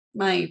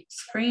my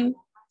screen?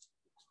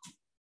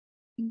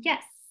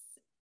 Yes,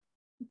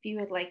 if you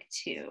would like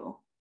to.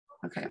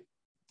 Okay.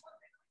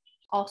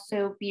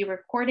 Also be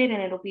recorded,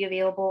 and it'll be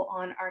available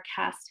on our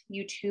CASP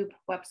YouTube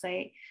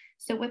website.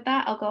 So with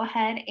that, I'll go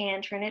ahead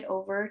and turn it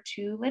over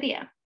to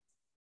Lydia.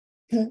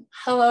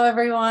 Hello,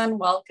 everyone.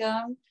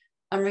 Welcome.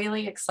 I'm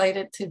really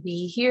excited to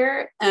be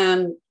here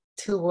and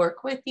to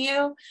work with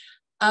you.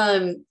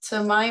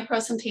 So my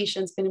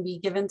presentation is going to be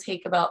give and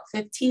take about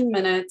 15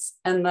 minutes,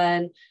 and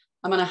then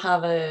I'm going to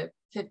have a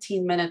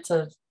 15 minutes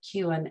of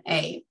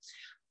Q&A.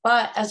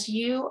 But as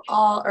you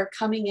all are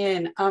coming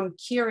in, I'm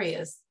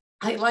curious.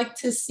 I'd like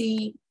to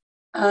see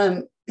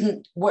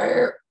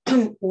where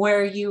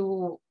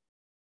you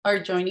are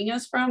joining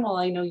us from. Well,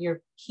 I know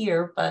you're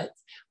here, but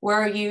where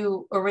are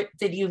you, or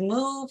did you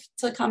move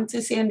to come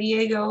to San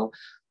Diego?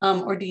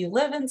 Or do you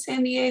live in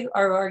San Diego,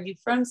 or are you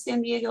from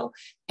San Diego?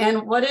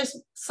 And what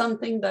is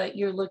something that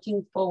you're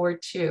looking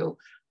forward to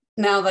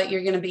now that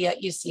you're going to be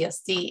at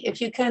UCSD?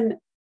 If you can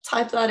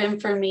type that in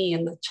for me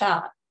in the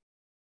chat.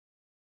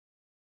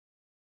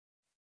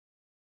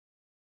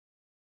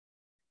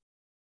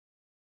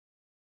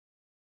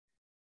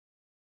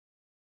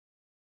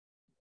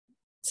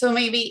 So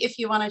maybe if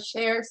you want to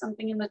share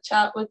something in the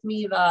chat with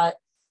me, that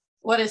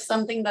what is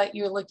something that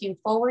you're looking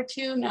forward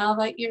to now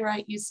that you're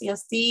at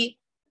UCSD,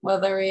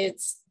 whether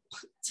it's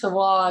to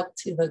walk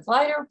to the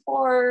glider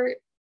port,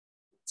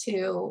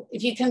 to,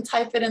 if you can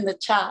type it in the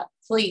chat,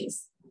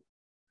 please.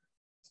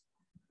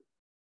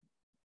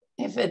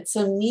 If it's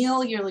a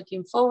meal you're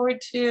looking forward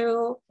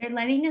to. They're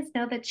letting us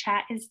know the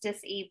chat is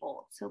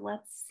disabled. So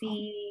let's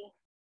see,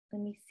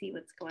 let me see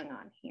what's going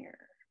on here.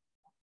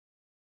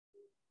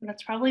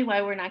 That's probably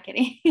why we're not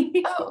getting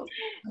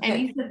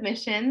any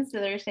submissions. So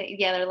they're saying,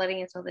 yeah, they're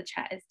letting us know the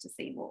chat is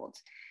disabled.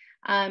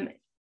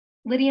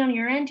 Lydia, on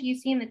your end, do you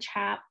see in the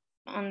chat,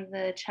 on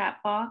the chat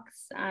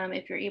box,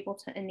 if you're able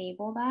to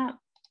enable that?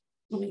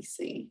 Let me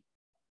see.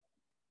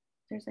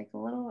 There's like a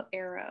little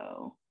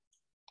arrow.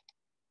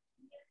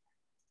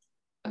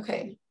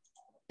 Okay,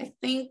 I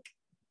think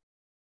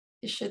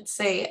it should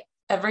say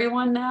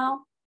everyone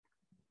now.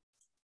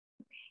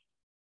 Okay.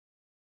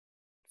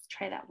 Let's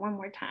try that one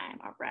more time.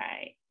 All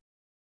right.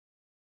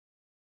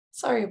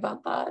 Sorry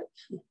about that.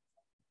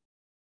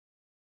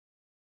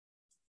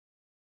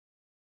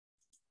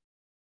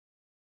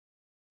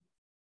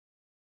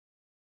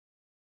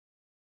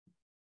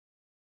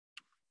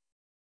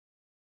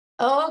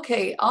 Oh,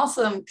 okay,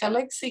 awesome.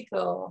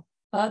 Calexico.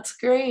 That's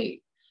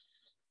great.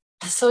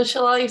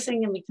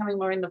 Socializing and becoming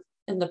more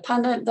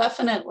independent,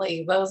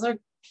 definitely. Those are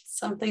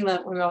something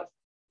that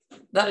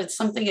it's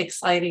something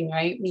exciting,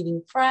 right?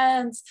 Meeting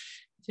friends,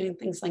 doing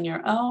things on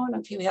your own.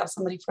 Okay, we have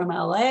somebody from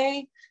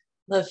LA.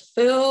 The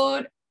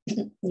food,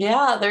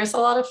 yeah, there's a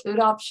lot of food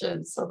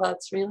options. So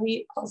that's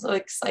really also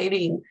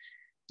exciting.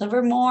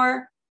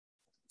 Livermore,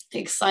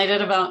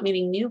 excited about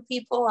meeting new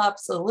people.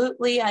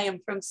 Absolutely. I am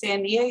from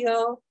San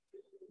Diego.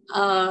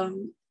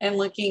 And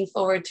looking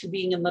forward to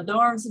being in the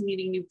dorms and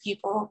meeting new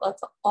people.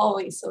 That's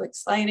always so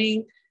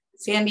exciting.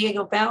 San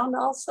Diego bound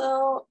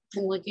also.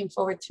 I'm looking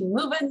forward to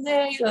move-in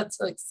day. That's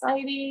so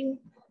exciting.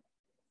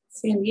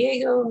 San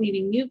Diego,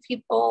 meeting new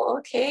people.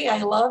 Okay,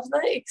 I love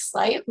the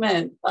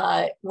excitement,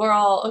 but we're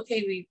all,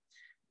 okay, we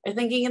are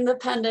thinking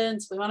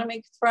independence. We want to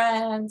make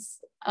friends,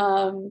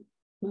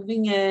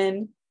 moving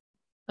in.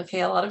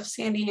 Okay, a lot of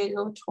San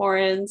Diego,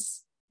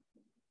 Torrance.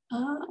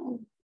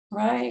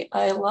 Right,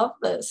 I love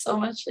this. So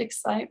much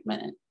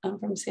excitement. I'm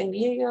from San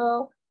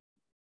Diego.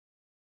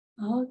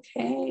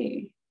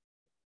 Okay.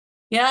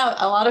 Yeah,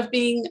 a lot of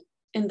being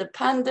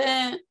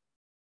independent.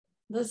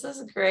 This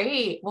is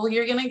great. Well,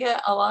 you're going to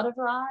get a lot of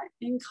that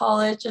in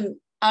college. And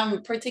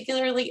I'm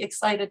particularly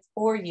excited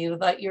for you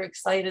that you're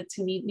excited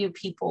to meet new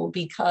people,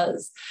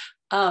 because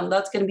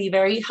that's going to be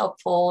very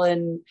helpful.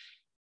 And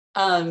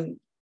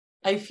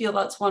I feel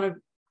that's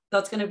going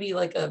to be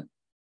like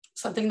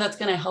something that's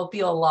going to help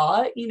you a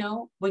lot, you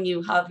know, when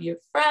you have your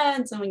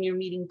friends and when you're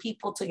meeting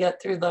people to get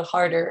through the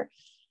harder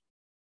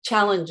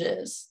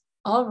challenges.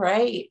 All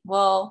right.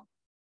 Well,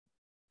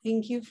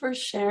 thank you for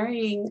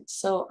sharing.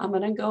 So I'm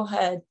going to go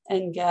ahead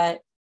and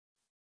get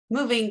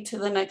moving to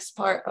the next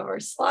part of our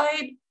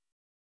slide.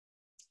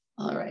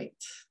 All right.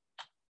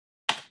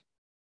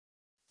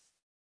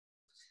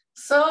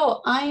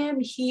 So I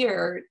am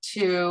here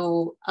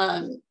to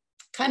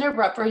kind of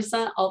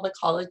represent all the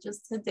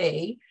colleges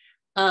today.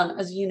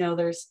 As you know,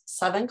 there's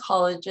 7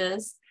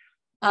 colleges.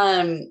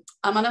 I'm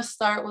going to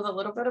start with a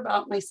little bit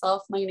about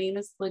myself. My name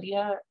is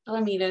Lydia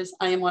Ramirez.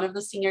 I am one of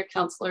the senior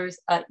counselors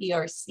at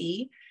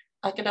ERC,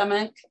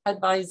 Academic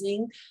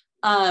Advising.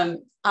 I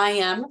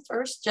am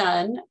first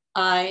gen.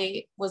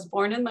 I was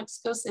born in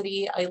Mexico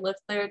City. I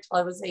lived there till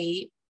I was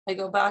 8. I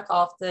go back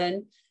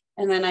often.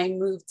 And then I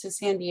moved to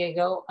San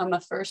Diego. I'm a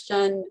first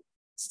gen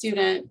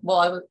student. Well,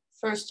 I was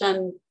first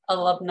gen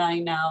alumni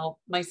now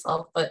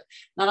myself, but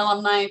not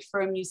alumni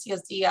from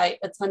UCSD. I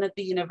attended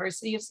the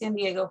University of San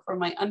Diego for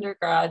my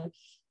undergrad,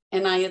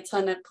 and I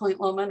attended Point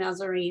Loma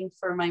Nazarene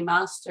for my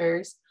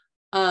master's.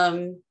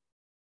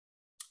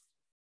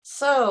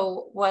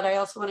 So what I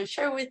also want to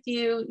share with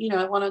you,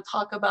 I want to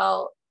talk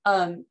about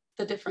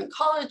the different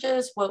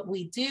colleges, what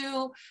we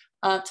do,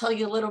 tell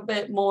you a little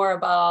bit more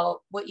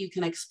about what you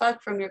can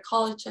expect from your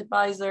college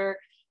advisor,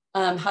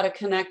 how to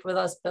connect with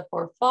us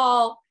before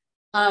fall,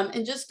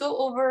 and just go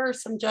over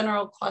some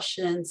general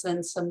questions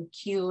and some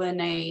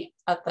Q&A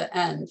at the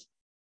end.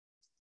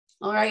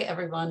 All right,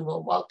 everyone,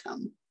 well,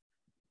 welcome.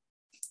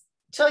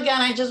 So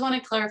again, I just want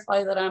to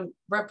clarify that I'm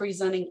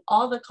representing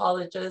all the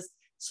colleges.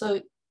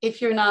 So if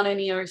you're not in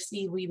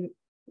ERC, we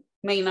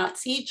may not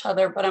see each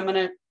other, but I'm going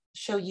to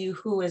show you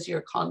who is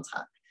your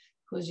contact,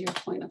 who is your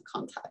point of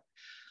contact.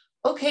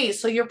 Okay,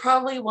 so you're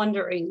probably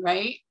wondering,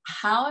 right?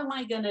 How am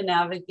I going to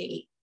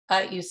navigate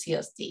at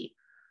UCSD?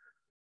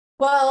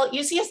 Well,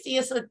 UCSD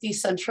is a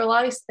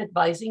decentralized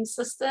advising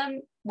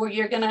system where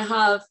you're going to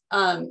have,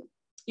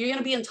 you're going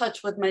to be in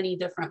touch with many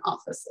different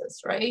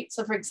offices, right?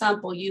 So for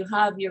example, you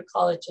have your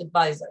college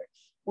advisor,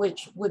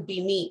 which would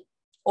be me,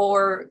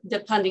 or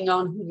depending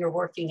on who you're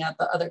working at,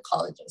 the other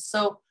colleges.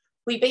 So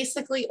we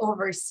basically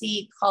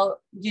oversee,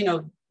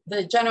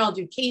 the general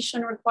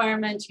education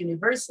requirements,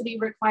 university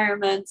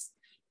requirements,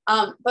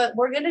 but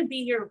we're going to be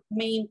your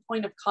main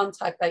point of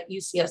contact at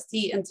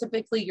UCSD and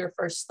typically your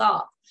first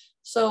stop.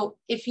 So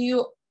if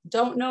you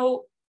don't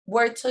know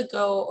where to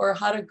go or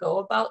how to go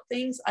about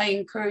things, I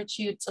encourage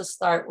you to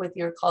start with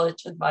your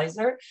college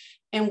advisor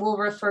and we'll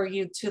refer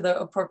you to the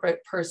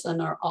appropriate person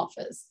or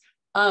office.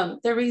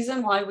 The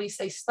reason why we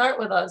say start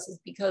with us is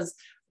because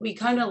we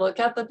kind of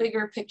look at the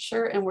bigger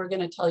picture and we're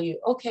going to tell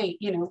you, okay,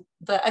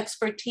 the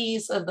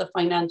expertise of the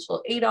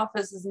financial aid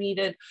office is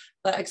needed,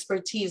 the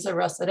expertise of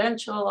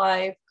residential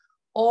life,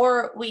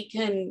 or we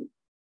can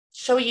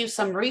show you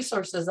some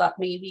resources that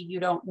maybe you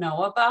don't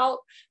know about,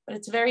 but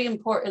it's very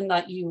important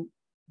that you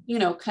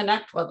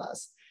connect with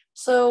us.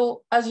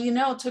 So as you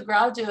know, to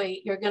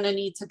graduate, you're going to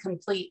need to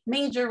complete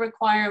major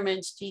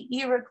requirements,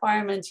 GE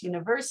requirements,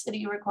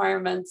 university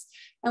requirements,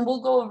 and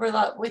we'll go over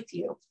that with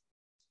you.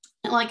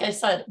 And like I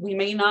said, we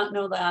may not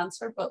know the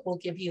answer, but we'll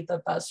give you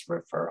the best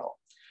referral.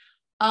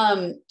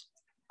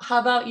 How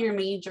about your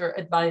major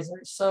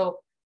advisors? So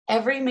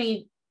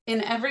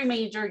in every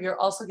major, you're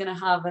also going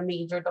to have a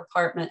major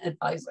department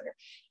advisor,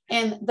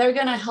 and they're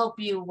going to help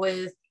you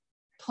with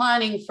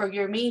planning for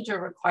your major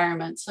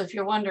requirements. So if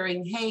you're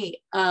wondering, hey,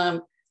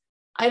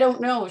 I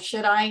don't know,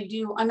 should I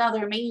do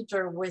another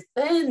major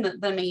within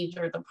the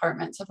major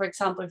department? So for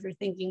example, if you're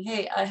thinking,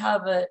 hey,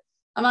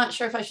 I'm not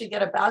sure if I should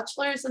get a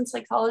bachelor's in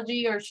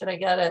psychology or should I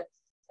get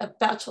a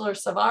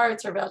bachelor's of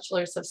arts or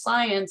bachelor's of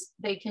science,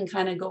 they can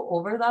kind of go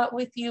over that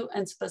with you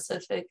and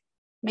specific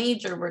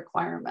major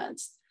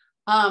requirements.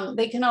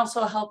 They can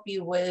also help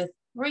you with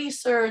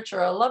research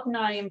or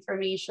alumni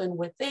information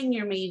within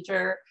your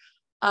major.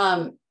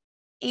 And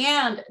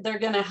they're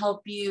going to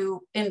help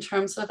you in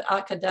terms of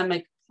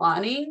academic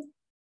planning.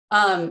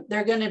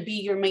 They're going to be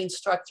your main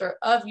instructor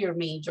of your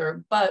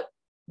major, but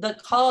the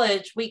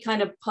college, we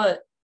kind of put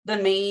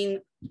the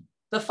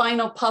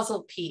final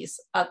puzzle piece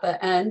at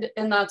the end.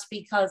 And that's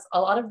because a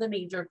lot of the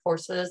major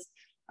courses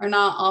are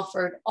not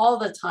offered all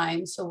the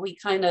time. So we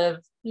kind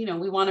of,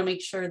 we want to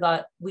make sure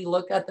that we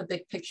look at the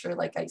big picture,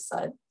 like I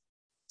said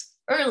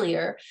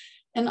earlier.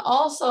 And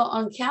also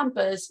on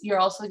campus, you're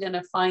also going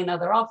to find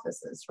other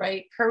offices,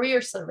 right?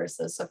 Career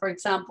services. So for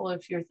example,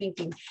 if you're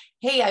thinking,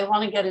 hey, I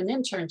want to get an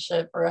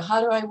internship, or how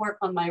do I work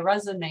on my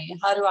resume?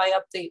 How do I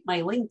update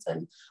my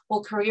LinkedIn?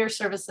 Well, career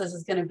services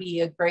is going to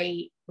be a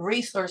great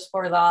resource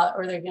for that.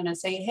 Or they're going to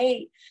say,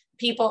 hey,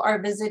 people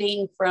are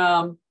visiting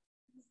from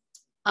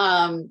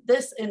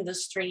this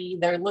industry.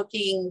 They're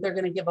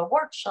going to give a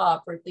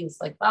workshop or things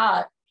like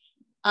that.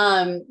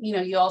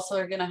 You also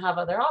are going to have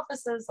other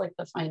offices like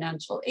the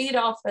financial aid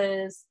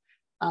office,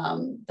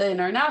 the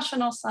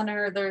international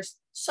center. There's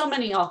so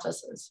many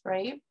offices,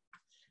 right?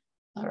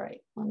 All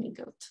right, let me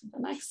go to the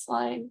next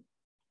slide.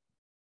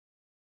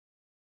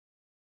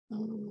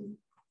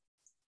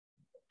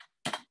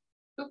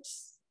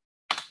 Oops.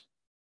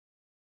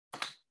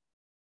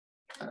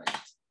 All right.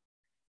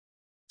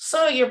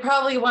 So you're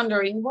probably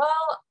wondering,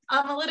 well,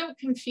 I'm a little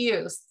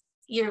confused.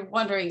 You're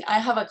wondering, I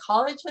have a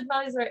college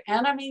advisor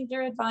and a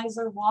major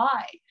advisor,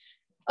 why?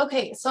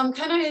 Okay, so I'm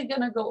kind of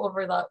going to go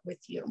over that with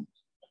you.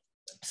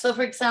 So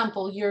for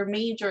example, your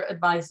major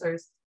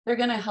advisors, they're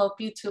going to help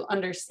you to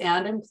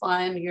understand and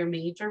plan your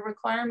major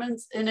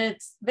requirements, and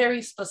it's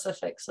very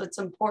specific. So it's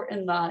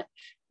important that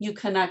you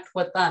connect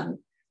with them.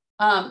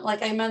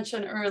 Like I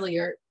mentioned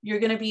earlier, you're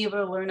going to be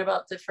able to learn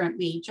about different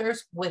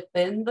majors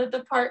within the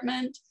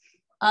department.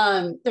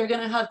 They're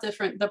going to have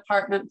different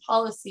department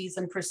policies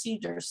and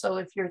procedures. So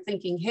if you're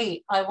thinking,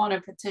 hey, I want to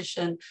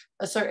petition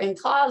a certain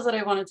class that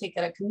I want to take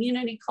at a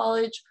community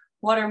college,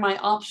 what are my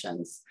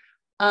options?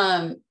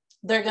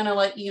 They're going to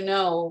let you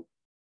know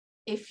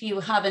if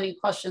you have any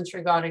questions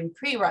regarding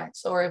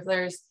prereqs, or if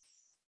there's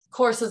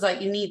courses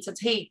that you need to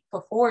take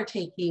before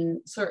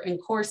taking certain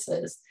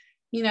courses.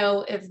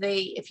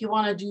 If you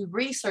want to do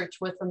research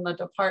within the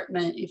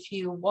department, if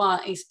you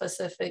want a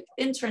specific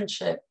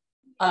internship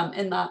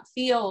in that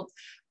field,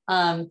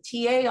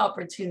 TA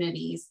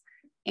opportunities,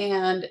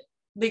 and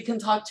they can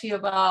talk to you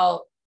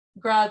about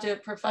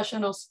graduate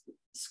professional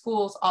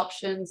schools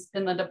options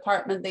in the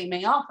department they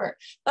may offer.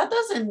 That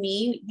doesn't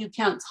mean you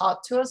can't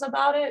talk to us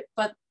about it,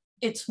 but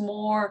it's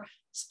more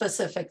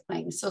specific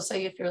things. So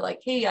say if you're like,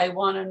 hey, I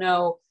want to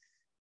know,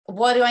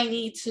 what do I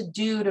need to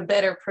do to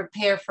better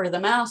prepare for the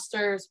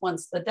master's?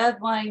 When's the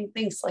deadline?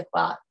 Things like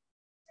that.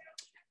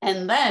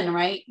 And then,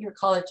 right, your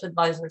college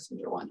advisors, and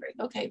you're wondering,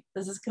 okay,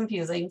 this is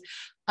confusing.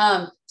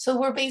 So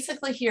we're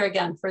basically here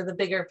again for the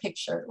bigger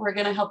picture. We're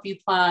going to help you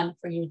plan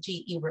for your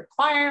GE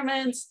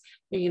requirements,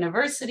 your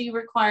university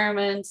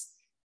requirements.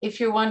 If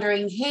you're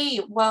wondering,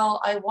 hey,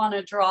 well, I want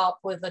to drop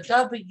with a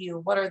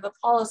W, what are the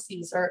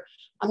policies? Or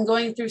I'm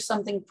going through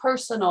something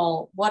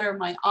personal, what are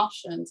my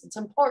options? It's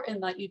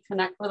important that you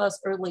connect with us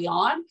early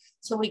on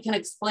so we can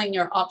explain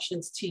your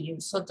options to you.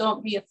 So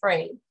don't be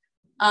afraid.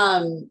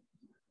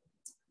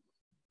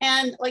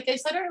 And like I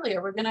said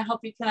earlier, we're going to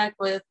help you connect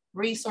with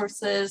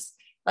resources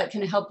that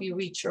can help you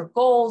reach your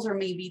goals, or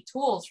maybe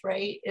tools,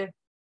 right? If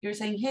you're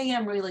saying, hey,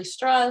 I'm really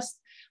stressed,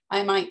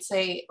 I might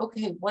say,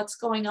 okay, what's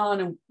going on?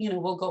 And,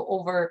 we'll go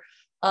over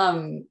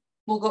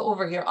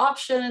your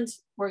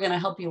options. We're going to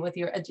help you with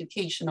your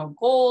educational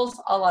goals,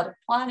 a lot of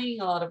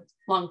planning, a lot of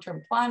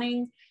long-term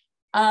planning.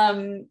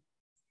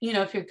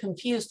 If you're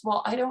confused,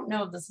 well, I don't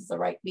know if this is the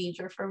right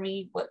major for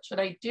me. What should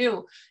I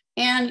do?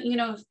 And,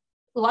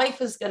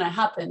 life is going to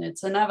happen.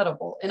 It's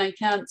inevitable. And I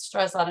can't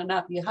stress that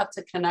enough. You have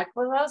to connect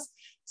with us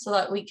so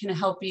that we can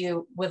help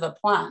you with a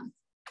plan.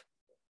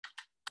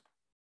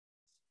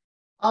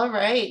 All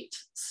right.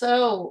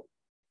 So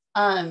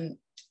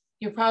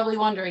you're probably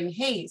wondering,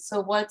 hey, so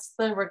what's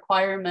the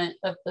requirement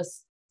of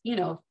this,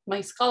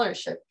 my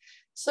scholarship?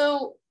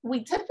 So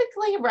we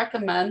typically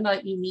recommend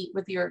that you meet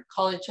with your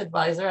college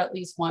advisor at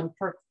least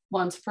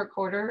once per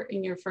quarter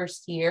in your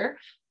first year.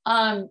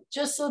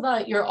 Just so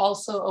that you're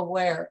also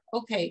aware,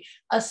 okay,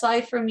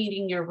 aside from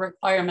meeting your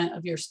requirement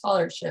of your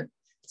scholarship,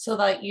 so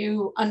that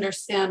you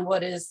understand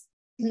what is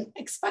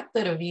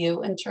expected of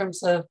you in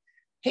terms of,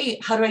 hey,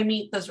 how do I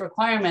meet those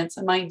requirements?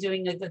 Am I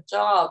doing a good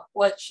job?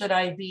 What should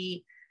I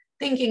be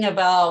thinking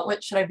about?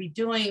 What should I be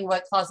doing?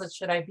 What classes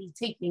should I be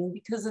taking?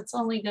 Because it's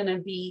only going to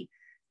be,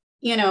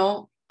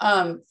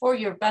 for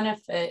your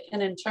benefit.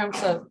 And in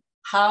terms of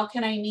how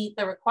can I meet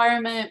the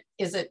requirement?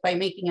 Is it by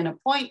making an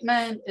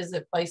appointment? Is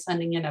it by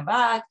sending in a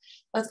VAC?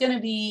 That's going to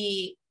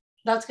be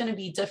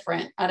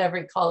different at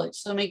every college.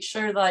 So make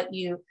sure that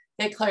you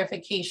get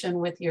clarification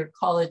with your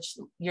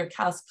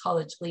CASP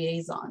college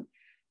liaison.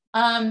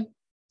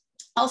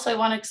 Also, I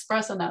want to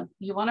express enough.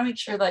 You want to make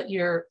sure that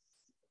you're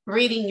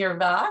reading your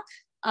VAC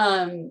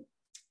and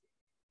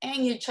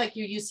you check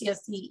your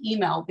UCSD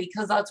email,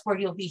 because that's where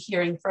you'll be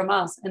hearing from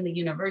us in the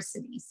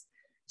universities.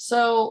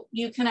 So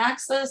you can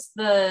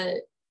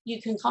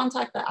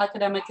contact the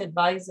academic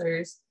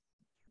advisors.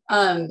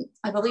 I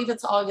believe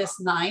it's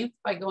August 9th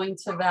by going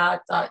to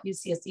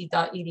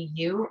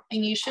vac.ucsd.edu,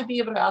 and you should be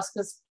able to ask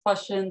us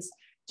questions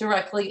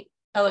directly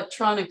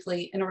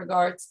electronically in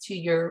regards to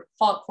your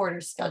fall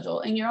quarter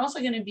schedule. And you're also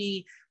going to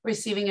be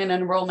receiving an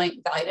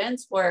enrollment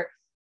guidance where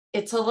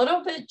it's a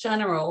little bit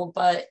general,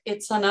 but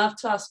it's enough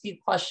to ask you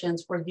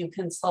questions where you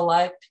can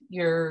select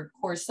your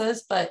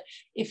courses. But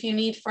if you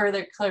need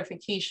further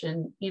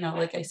clarification,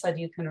 like I said,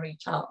 you can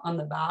reach out on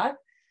the back.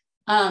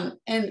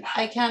 And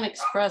I can't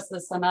express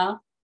this enough.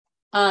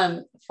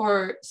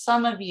 For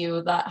some of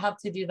you that have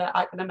to do the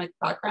academic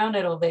background,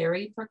 it'll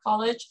vary for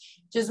college.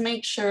 Just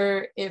make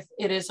sure if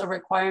it is a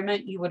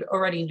requirement, you would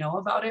already know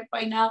about it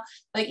by now,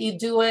 that you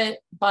do it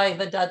by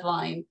the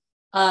deadline.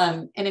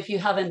 And if you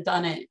haven't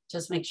done it,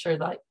 just make sure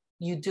that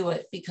you do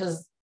it,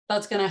 because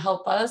that's going to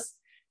help us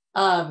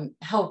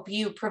help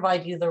you,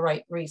 provide you the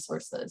right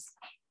resources.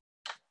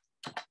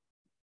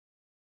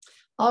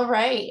 All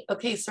right.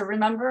 Okay. So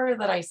remember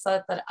that I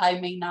said that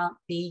I may not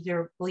be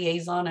your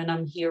liaison and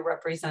I'm here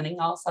representing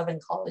all 7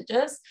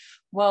 colleges.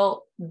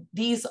 Well,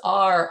 these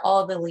are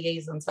all the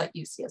liaisons at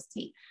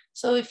UCSD.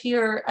 So if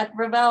you're at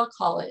Roosevelt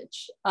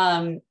College,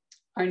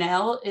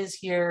 Arnell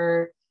is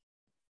your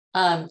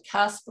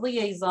CASP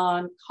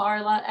liaison,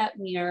 Carla at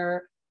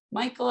Muir,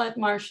 Michael at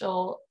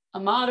Marshall,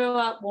 Amato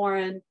at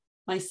Warren,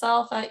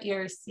 myself at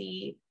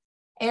ERC,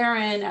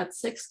 Aaron at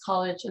 6th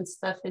College, and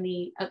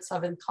Stephanie at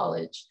 7th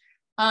College.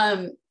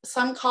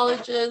 Some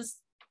colleges,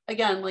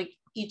 again, like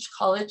each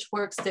college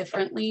works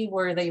differently,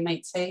 where they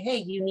might say,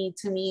 hey, you need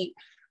to meet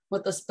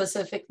with a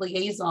specific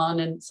liaison.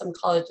 And some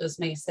colleges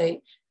may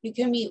say, you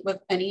can meet with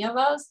any of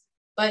us.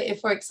 But if,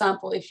 for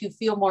example, if you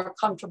feel more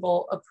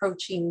comfortable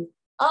approaching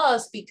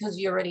us because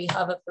you already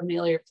have a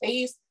familiar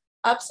face,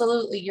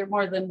 absolutely, you're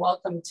more than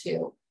welcome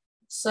to.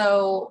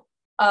 So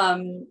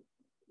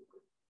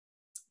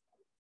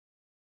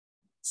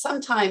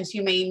sometimes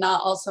you may not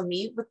also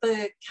meet with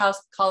the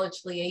CASP college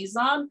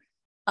liaison,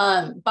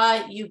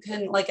 but you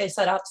can, like I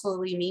said,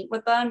 absolutely meet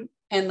with them.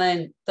 And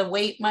then the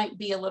wait might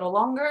be a little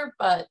longer,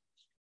 but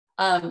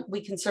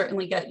we can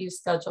certainly get you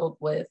scheduled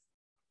with,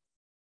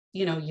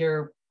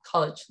 your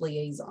college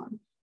liaison.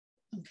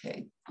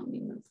 Okay, let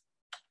me move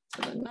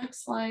to the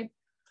next slide.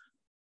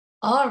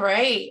 All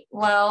right,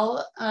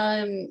 well,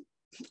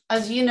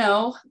 as you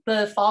know,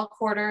 the fall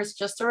quarter is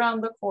just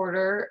around the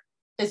quarter.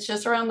 It's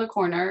just around the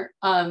corner.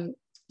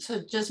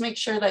 So just make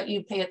sure that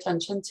you pay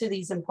attention to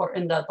these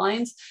important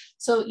deadlines.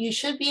 So you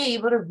should be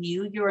able to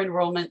view your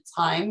enrollment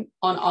time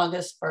on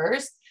August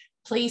 1st.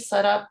 Please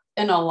set up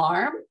an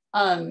alarm.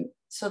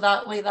 So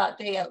that way that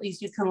day, at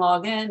least you can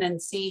log in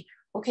and see,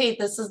 okay,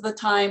 this is the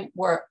time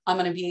where I'm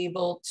going to be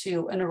able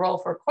to enroll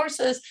for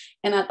courses.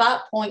 And at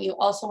that point, you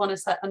also want to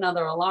set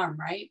another alarm,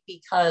 right?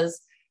 Because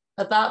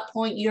at that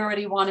point, you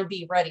already want to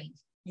be ready.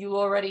 You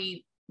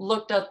already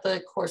looked at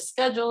the course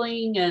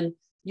scheduling and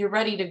you're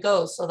ready to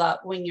go, so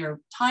that when your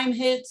time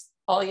hits,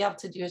 all you have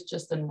to do is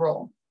just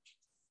enroll.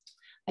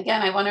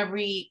 Again, I want to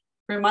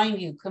remind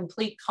you,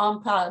 complete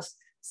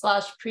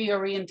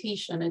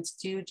Compass/pre-orientation. It's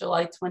due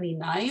July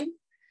 29th.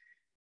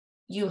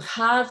 You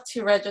have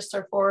to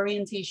register for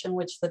orientation,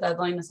 which the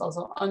deadline is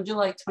also on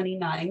July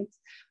 29th.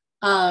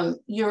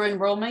 Your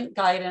enrollment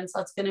guidance,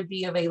 that's going to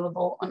be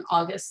available on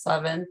August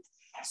 7th.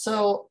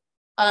 So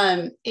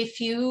if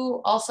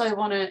you also, I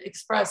want to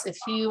express, if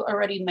you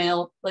already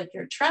mailed like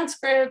your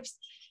transcripts,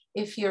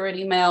 if you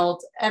already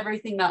mailed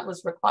everything that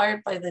was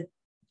required by the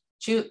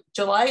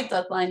July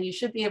deadline, you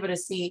should be able to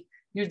see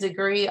your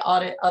degree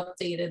audit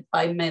updated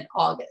by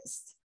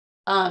mid-August.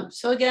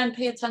 So again,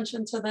 pay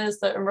attention to this.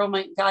 The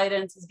enrollment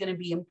guidance is going to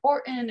be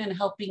important in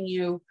helping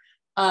you,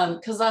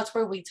 because that's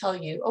where we tell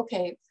you,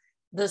 okay,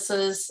 this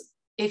is,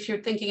 if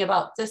you're thinking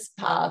about this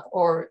path,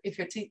 or if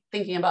you're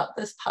thinking about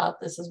this path,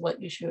 this is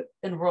what you should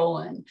enroll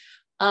in.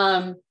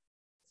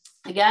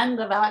 Again,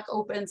 the VAC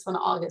opens on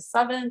August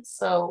 7th,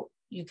 so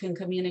you can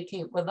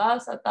communicate with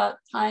us at that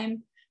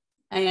time.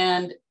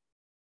 And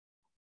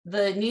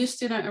the new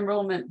student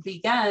enrollment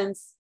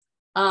begins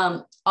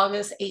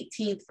August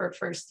 18th for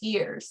first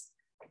years.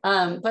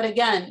 But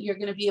again, you're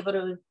going to be able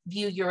to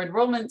view your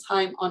enrollment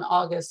time on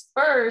August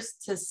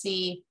 1st to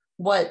see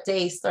what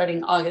day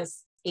starting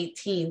August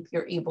 18th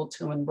you're able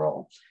to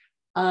enroll.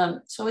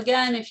 So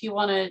again, if you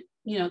want to,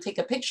 take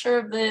a picture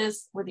of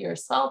this with your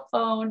cell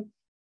phone,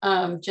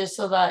 just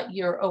so that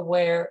you're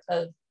aware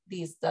of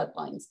these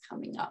deadlines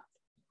coming up.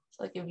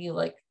 So I'll give you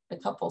like a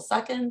couple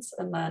seconds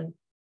and then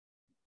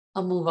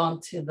I'll move on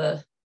to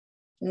the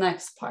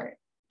next part.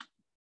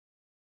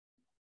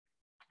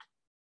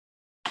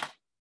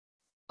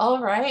 All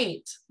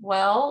right,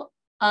 well,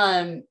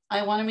 I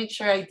want to make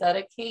sure I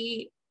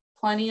dedicate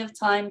plenty of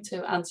time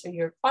to answer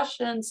your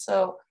questions.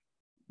 So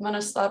I'm going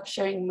to stop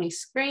sharing my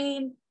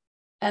screen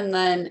and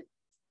then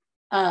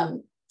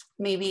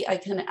maybe I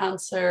can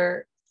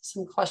answer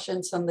some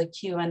questions on the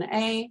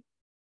Q&A.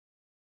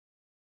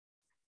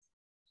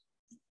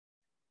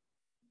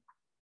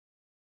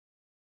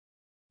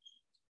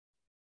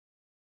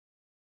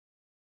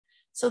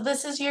 So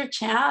this is your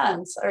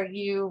chance. Are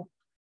you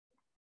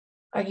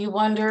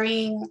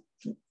wondering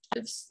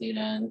if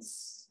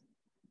students?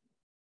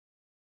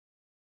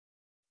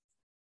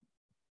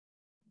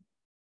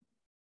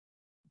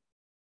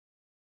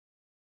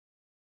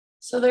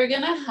 So they're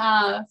gonna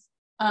have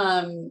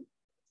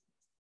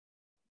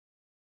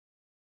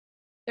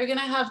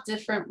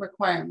different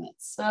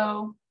requirements.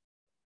 So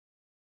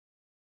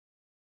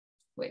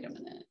wait a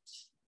minute.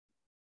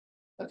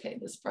 Okay,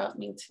 this brought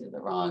me to the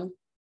wrong.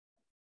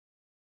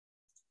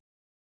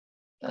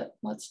 But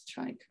let's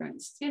try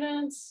current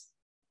students.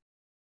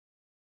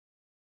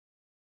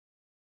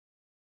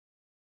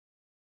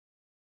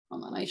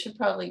 Hold on, I should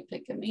probably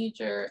pick a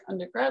major,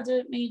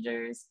 undergraduate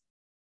majors.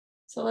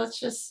 So let's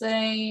just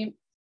say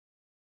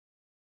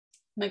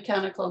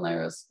mechanical and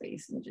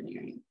aerospace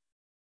engineering.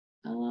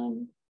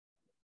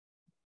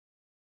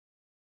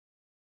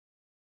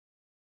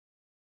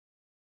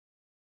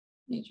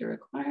 Major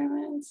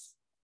requirements.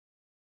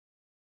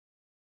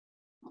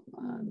 Hold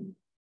on.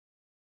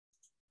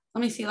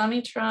 Let me see, let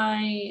me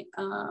try,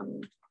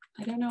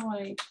 I don't know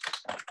why.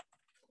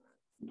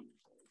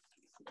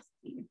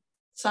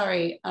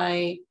 Sorry,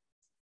 I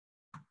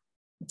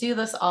do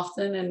this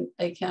often and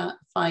I can't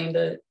find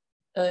a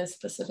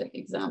specific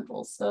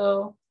example.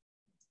 So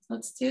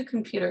let's do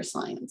computer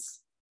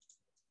science.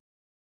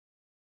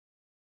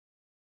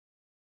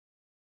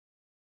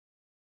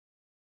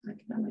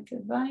 Academic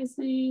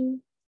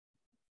advising.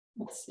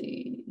 Let's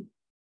see,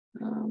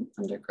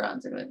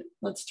 undergraduate.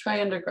 Let's try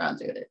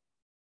undergraduate.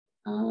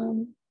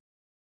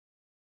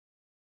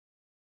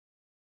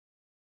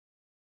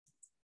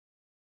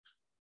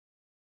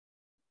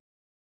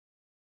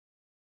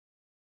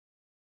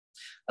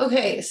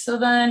 Okay, so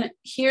then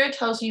here it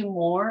tells you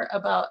more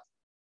about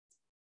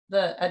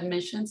the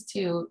admissions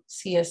to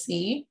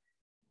CSE.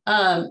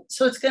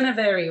 So it's going to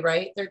vary,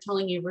 right? They're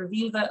telling you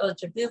review the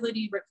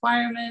eligibility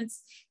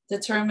requirements,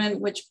 determine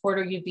which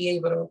quarter you'd be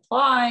able to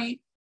apply.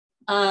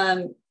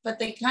 But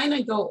they kind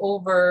of go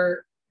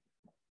over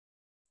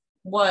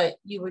what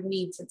you would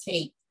need to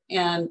take,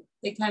 and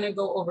they kind of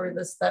go over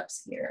the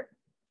steps here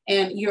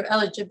and your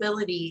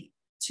eligibility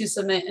to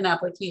submit an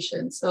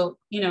application. So,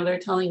 they're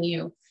telling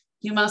you,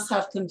 you must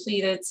have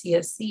completed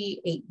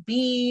CSE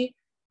 8B,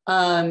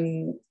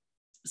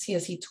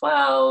 CSE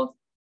 12,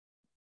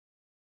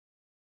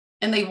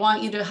 and they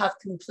want you to have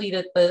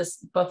completed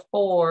this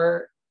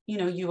before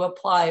you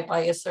apply by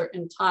a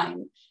certain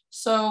time.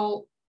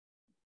 So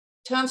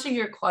to answer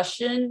your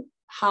question,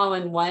 how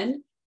and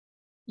when,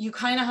 you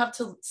kind of have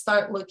to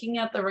start looking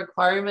at the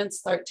requirements,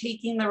 start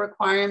taking the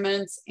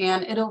requirements,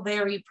 and it'll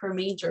vary per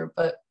major.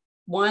 But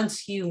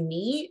once you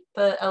meet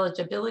the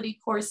eligibility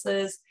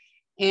courses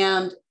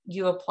and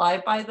you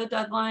apply by the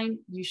deadline,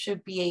 you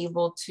should be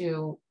able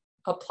to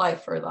apply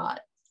for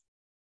that.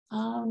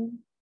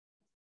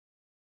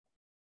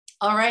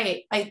 All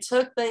right, I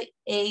took the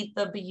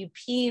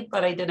AWP,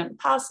 but I didn't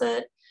pass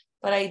it.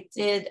 But I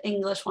did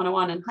English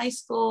 101 in high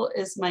school.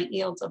 Is my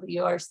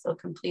ELWR still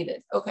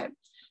completed? Okay,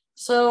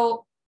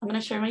 so I'm gonna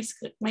share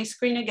my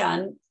screen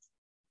again.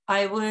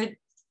 I would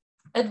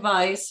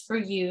advise for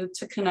you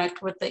to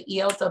connect with the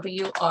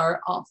ELWR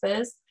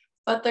office,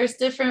 but there's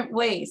different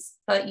ways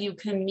that you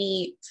can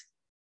meet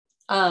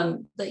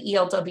the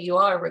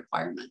ELWR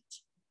requirement.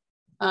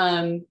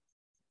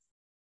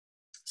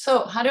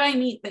 So how do I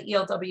meet the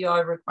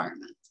ELWR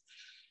requirement?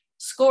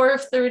 Score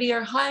of 30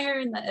 or higher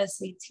in the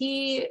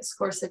SAT,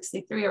 score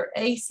 63 or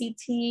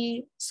ACT,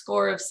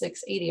 score of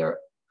 680 or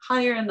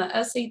higher in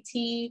the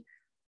SAT.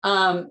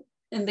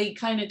 And they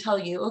kind of tell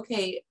you,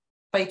 okay,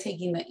 by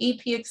taking the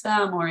AP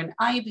exam or an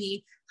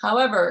IB.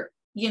 However,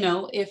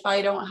 if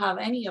I don't have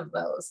any of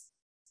those,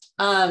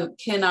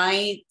 can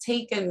I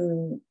take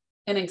an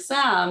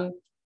exam?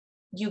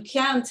 You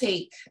can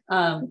take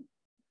an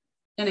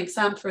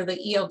exam for the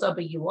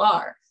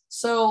ELWR.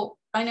 So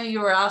I know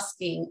you were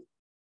asking,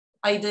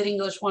 I did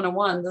English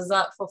 101. Does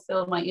that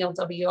fulfill my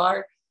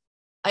ELWR?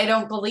 I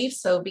don't believe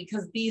so,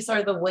 because these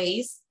are the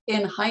ways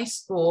in high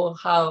school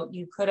how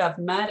you could have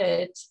met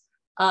it.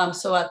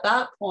 So at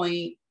that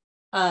point,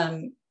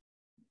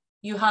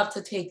 you have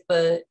to take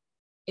the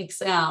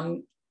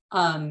exam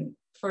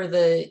for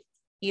the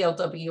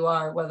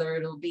ELWR, whether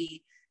it'll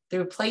be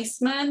through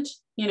placement,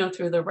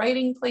 through the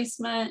writing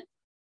placement,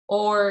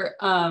 or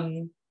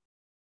the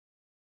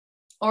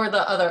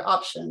other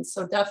options.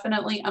 So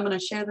definitely, I'm going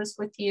to share this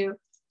with you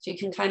so you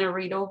can kind of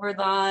read over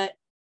that.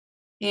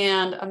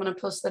 And I'm going to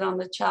post it on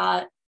the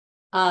chat.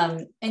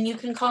 And you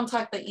can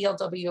contact the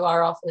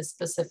ELWR office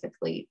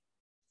specifically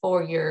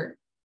for your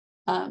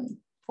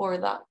for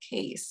that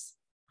case.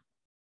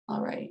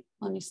 All right,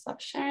 let me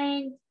stop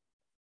sharing.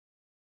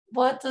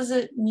 What does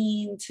it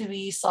mean to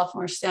be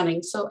sophomore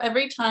standing? So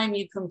every time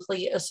you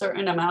complete a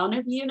certain amount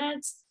of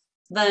units,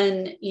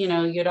 then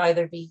you'd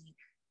either be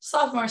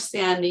sophomore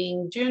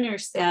standing, junior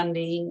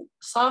standing.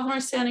 Sophomore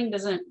standing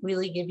doesn't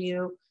really give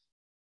you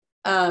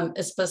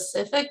a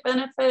specific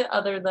benefit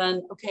other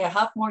than, okay, I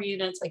have more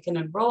units, I can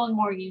enroll in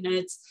more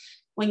units.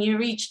 When you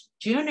reach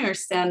junior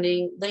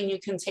standing, then you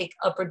can take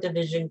upper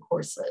division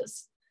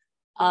courses.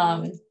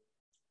 All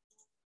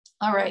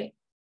right,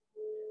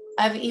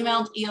 I've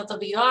emailed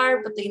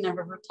ELWR, but they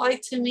never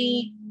replied to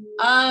me.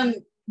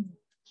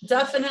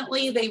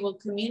 Definitely they will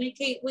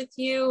communicate with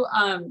you.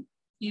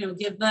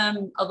 Give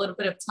them a little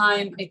bit of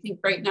time. I think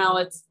right now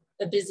it's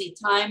a busy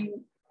time.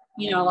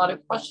 A lot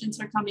of questions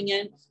are coming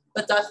in,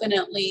 but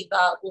definitely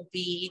that will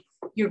be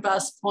your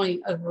best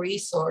point of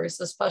resource,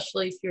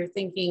 especially if you're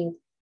thinking,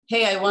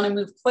 hey, I want to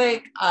move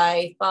quick.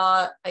 I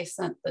thought I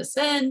sent this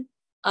in.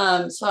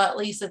 So at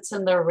least it's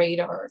in their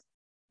radar.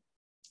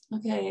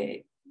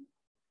 Okay,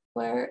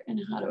 where and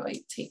how do I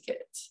take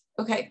it?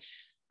 Okay,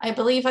 I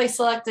believe I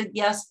selected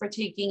yes for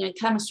taking a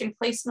chemistry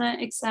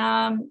placement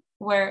exam.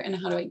 Where and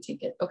how do I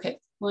take it? Okay,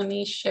 let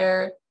me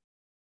share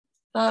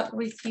that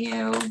with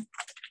you.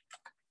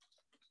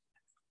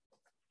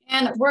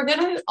 And we're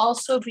going to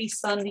also be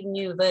sending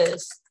you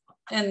this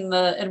in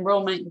the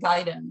enrollment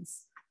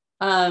guidance.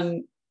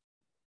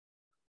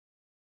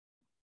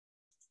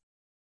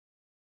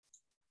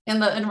 In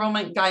the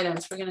enrollment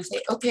guidance, we're going to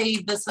say, okay,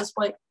 this is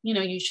what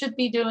you should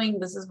be doing.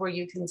 This is where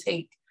you can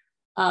take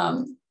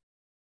the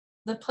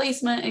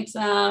placement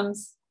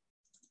exams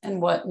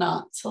and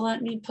whatnot. So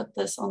let me put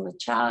this on the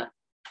chat.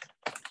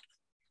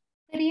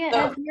 Lydia,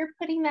 as you're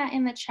putting that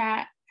in the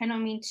chat, I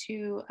don't mean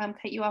to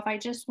cut you off. I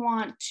just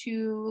want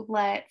to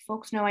let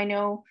folks know, I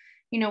know,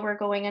 we're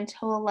going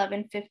until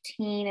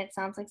 11:15. It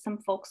sounds like some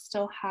folks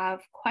still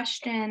have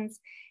questions.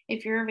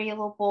 If you're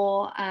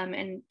available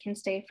and can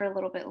stay for a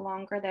little bit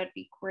longer, that'd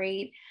be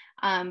great.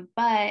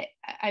 But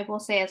I will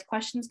say, as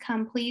questions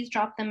come, please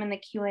drop them in the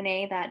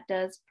Q&A. That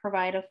does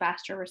provide a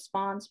faster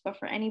response. But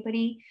for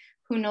anybody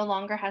who no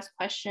longer has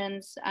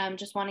questions,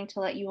 just wanting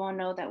to let you all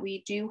know that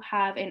we do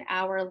have an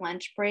hour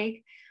lunch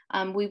break.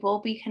 We will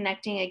be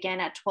connecting again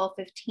at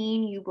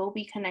 12:15. You will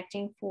be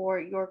connecting for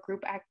your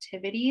group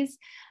activities.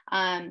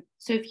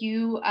 So if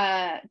you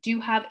do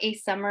have a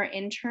summer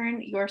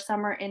intern, your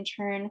summer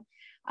intern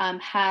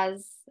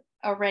has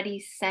already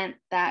sent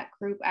that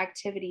group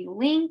activity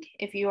link.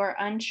 If you are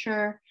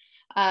unsure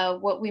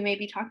what we may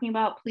be talking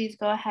about, please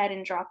go ahead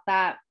and drop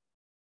that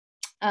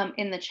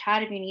in the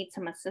chat if you need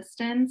some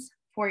assistance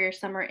for your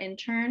summer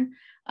intern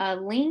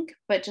link,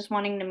 but just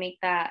wanting to make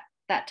that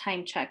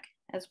time check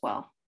as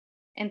well.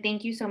 And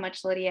thank you so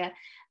much, Lydia.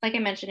 Like I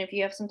mentioned, if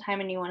you have some time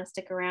and you want to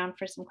stick around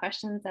for some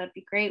questions, that would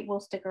be great. We'll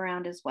stick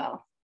around as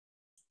well.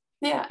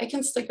 Yeah, I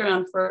can stick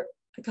around for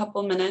a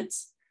couple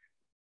minutes.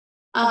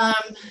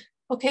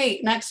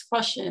 Okay, next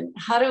question.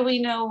 How do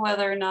we know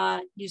whether or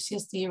not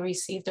UCSD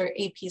received their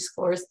AP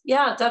scores?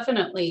 Yeah,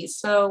 definitely.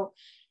 So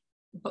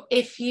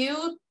if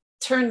you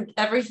turn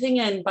everything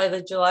in by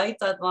the July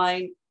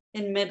deadline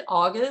in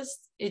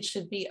mid-August, it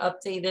should be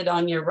updated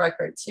on your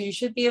record. So you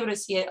should be able to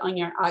see it on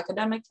your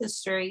academic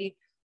history.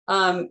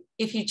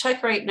 If you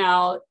check right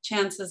now,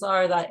 chances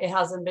are that it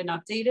hasn't been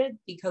updated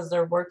because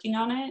they're working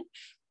on it.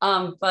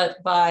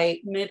 But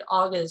by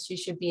mid-August, you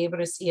should be able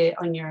to see it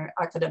on your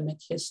academic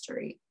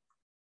history.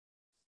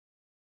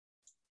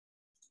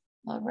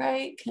 All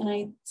right, can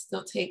I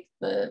still take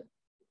the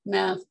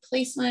math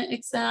placement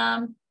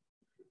exam?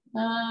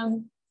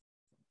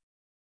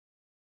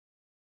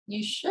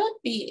 You should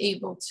be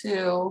able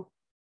to.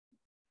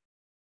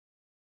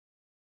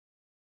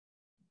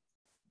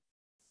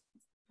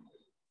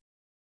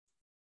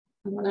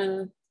 I'm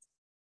gonna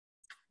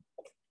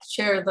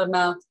share the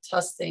math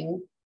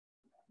testing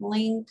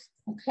link,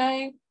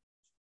 okay?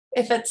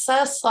 If it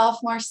says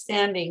sophomore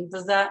standing,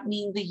 does that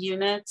mean the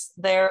units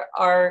there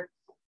are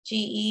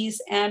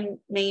GEs and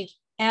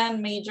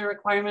major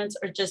requirements,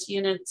 or just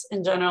units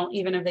in general,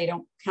 even if they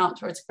don't count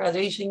towards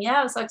graduation?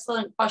 Yes,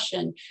 excellent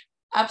question.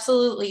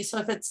 Absolutely. So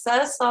if it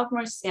says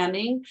sophomore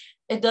standing,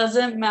 it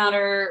doesn't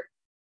matter.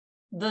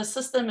 The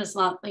system is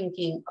not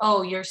thinking,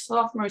 oh, you're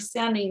sophomore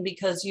standing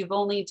because you've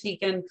only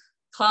taken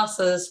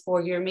classes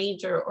for your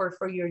major or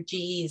for your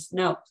GEs.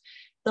 No,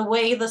 the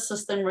way the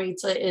system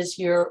rates it is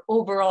your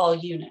overall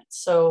unit.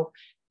 So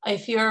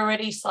if you're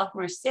already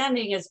sophomore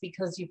standing, it's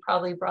because you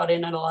probably brought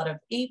in a lot of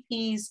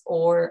APs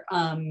or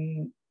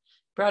you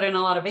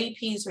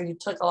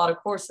took a lot of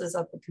courses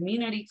at the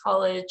community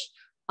college,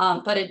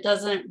 but it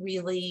doesn't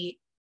really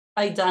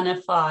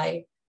identify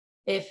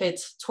if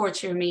it's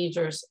towards your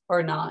majors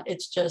or not.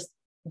 It's just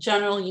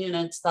general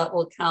units that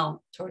will count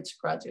towards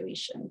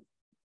graduation.